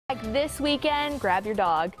This weekend, grab your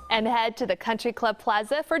dog and head to the Country Club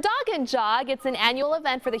Plaza for Dog-N-Jog. It's an annual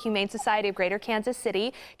event for the Humane Society of Greater Kansas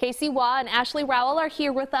City. Casey Waugh and Ashley Rowell are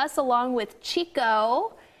here with us, along with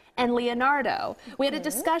Chico and Leonardo. We had a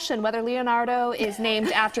discussion whether Leonardo is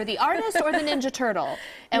named after the artist or the Ninja Turtle,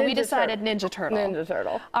 and we decided Ninja Turtle. Ninja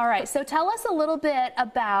Turtle. All right, so tell us a little bit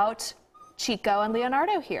about Chico and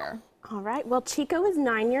Leonardo here. All right, well, Chico is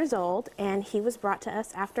 9 years old, and he was brought to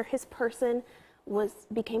us after his person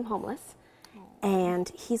became homeless. And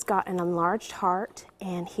he's got an enlarged heart,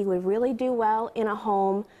 and he would really do well in a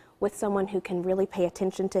home with someone who can really pay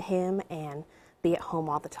attention to him and be at home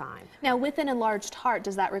all the time. Now, with an enlarged heart,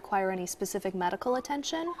 does that require any specific medical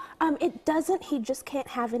attention? It doesn't. He just can't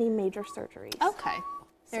have any major surgeries. Okay.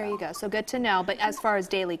 There you go. So good to know. But as far as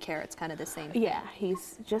daily care, it's kind of the same thing. Yeah,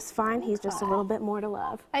 he's just fine. He's just a little bit more to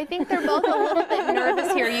love. I think they're both a little bit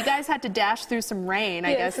nervous here. You guys had to dash through some rain,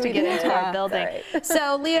 I guess, to get into our building. Right.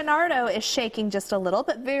 So Leonardo is shaking just a little,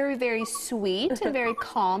 but very, very sweet and very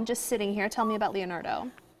calm, just sitting here. Tell me about Leonardo.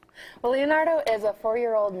 Well, Leonardo is a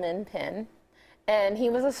 4-year-old min pin, and he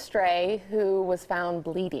was a stray who was found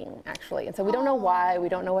bleeding, actually. And so we don't know why, we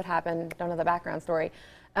don't know what happened, don't know the background story.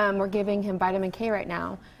 We're giving him vitamin K right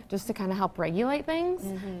now just to kind of help regulate things.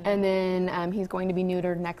 And then he's going to be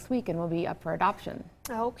neutered next week and will be up for adoption.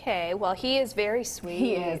 Okay, well, he is very sweet.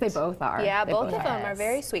 He is. They both are. Yeah, both of them are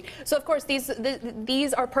very sweet. So, of course,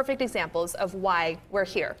 these are perfect examples of why we're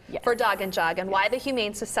here for Dog-N-Jog and why the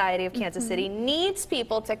Humane Society of Kansas City needs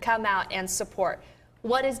people to come out and support.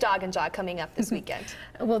 What is Dog-N-Jog coming up this weekend?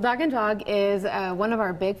 Well, Dog-N-Jog is one of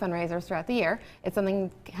our big fundraisers throughout the year. It's something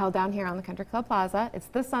held down here on the Country Club Plaza. It's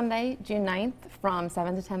this Sunday, June 9th, from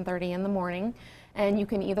 7 to 10:30 in the morning. And you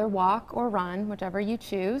can either walk or run, whichever you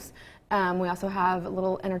choose. We also have a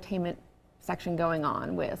little entertainment section going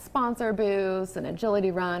on with sponsor booths, an agility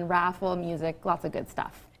run, raffle, music, lots of good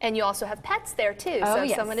stuff. And you also have pets there, too, so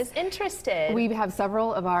if someone is interested. We have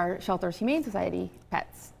several of our shelters Humane Society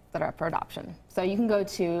pets that are up for adoption. So you can go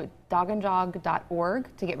to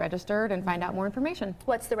dog-n-jog.org to get registered and find out more information.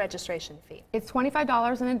 What's the registration fee? It's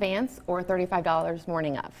 $25 in advance or $35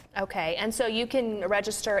 morning of. Okay, and so you can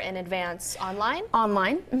register in advance online?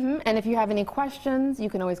 Online, and if you have any questions, you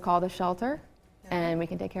can always call the shelter. And we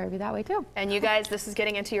can take care of you that way, too. And you guys, this is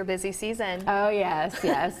getting into your busy season. Oh, yes,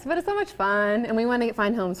 yes. But it's so much fun, and we want to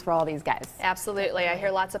find homes for all these guys. Absolutely. I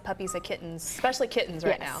hear lots of puppies and kittens, especially kittens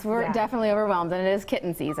right now. Yes, we're definitely overwhelmed, and it is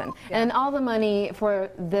kitten season. And all the money for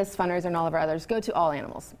this fundraiser and all of our others go to all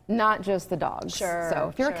animals, not just the dogs. So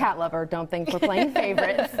if you're a cat lover, don't think we're playing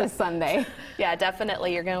favorites this Sunday. Yeah,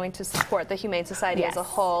 definitely. You're going to support the Humane Society as a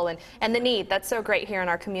whole and the need. That's so great here in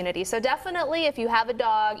our community. So definitely, if you have a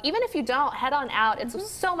dog, even if you don't, head on out. It's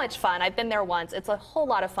so much fun. I've been there once. It's a whole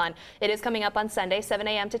lot of fun. It is coming up on Sunday, 7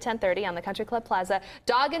 a.m. to 10:30 on the Country Club Plaza.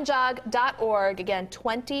 Dog-N-Jog.org. Again,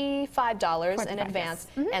 $25 in advance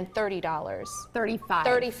and $30.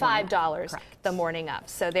 $35 the morning of.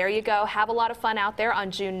 So there you go. Have a lot of fun out there on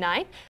June 9th.